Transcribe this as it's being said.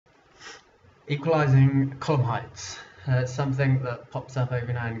Equalizing column heights. It's something that pops up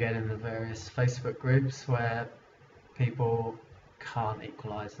every now and again in the various Facebook groups where people can't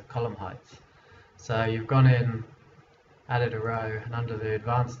equalize the column heights. So you've gone in, added a row, and under the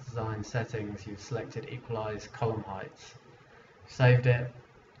advanced design settings you've selected equalize column heights. Saved it,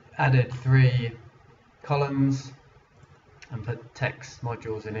 added 3 columns and put text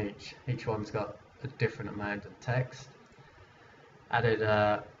modules in each. Each one's got a different amount of text. Added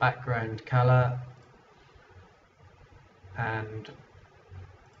a background color and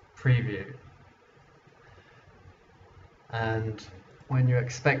preview. And when you're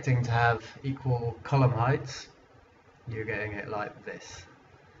expecting to have equal column heights, you're getting it like this.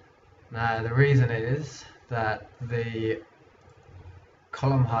 Now the reason is that the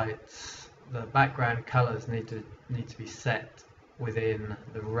column heights, the background colors need to be set within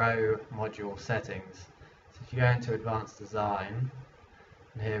the row module settings. So if you go into advanced design,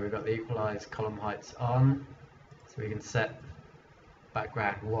 and here we've got the equalize column heights on, so we can set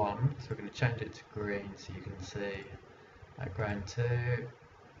background 1, so we're going to change it to green so you can see background 2,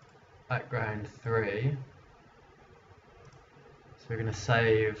 background 3, so we're going to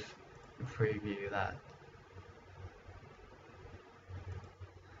save and preview that.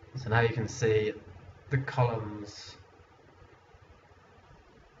 So now you can see the columns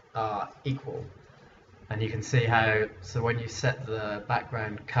are equal, and you can see how, so when you set the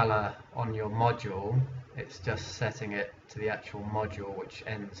background color on your module, it's just setting it to the actual module which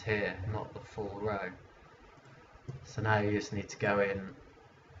ends here, not the full row. So now you just need to go in,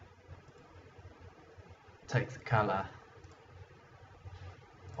 take the color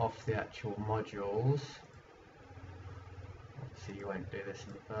off the actual modules. Obviously you won't do this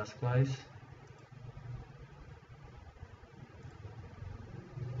in the first place.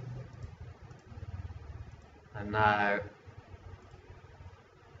 And now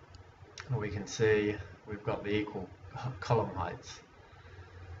we can see we've got the equal column heights.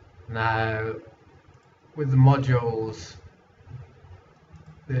 Now with the modules,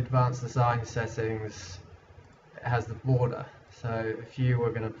 the advanced design settings, it has the border. So if you were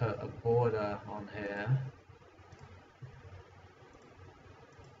going to put a border on here,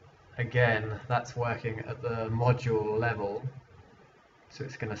 again that's working at the module level, so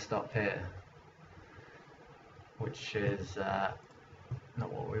it's going to stop here, which is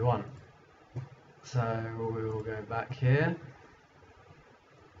not what we want. So we will go back here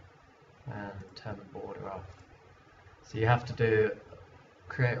and turn the border off. So you have to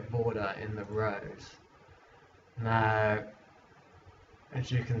create a border in the rows. Now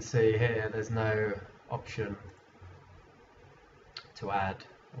as you can see here, there's no option to add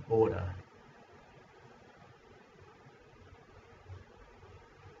a border.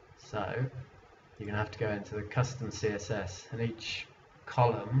 So you're going to have to go into the custom CSS, and each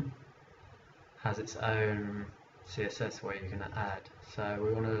column has its own CSS where you can add. So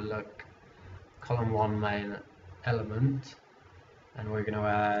we want to look column 1 main element, and we're going to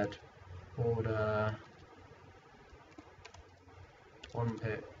add border 1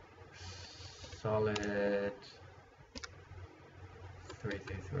 pip solid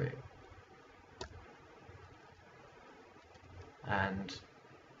 333, and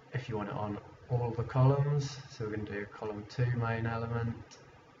if you want it on all the columns, so we're going to do column 2 main element,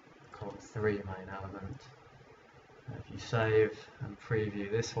 column 3 main element. And if you save and preview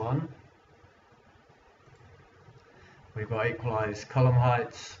this one, we've got equalized column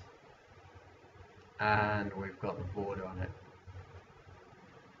heights and we've got the border on it.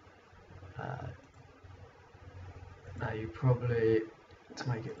 Now you probably, to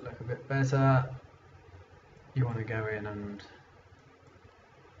make it look a bit better, you want to go in and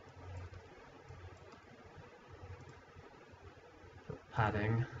put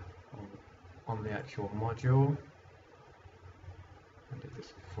padding on the actual module. I did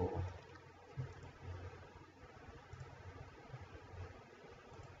this before.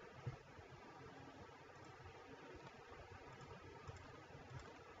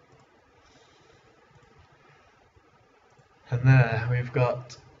 And there we've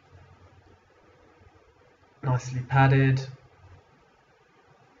got nicely padded,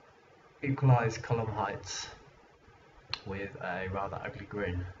 equalized column heights with a rather ugly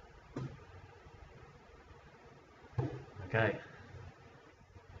green. Okay.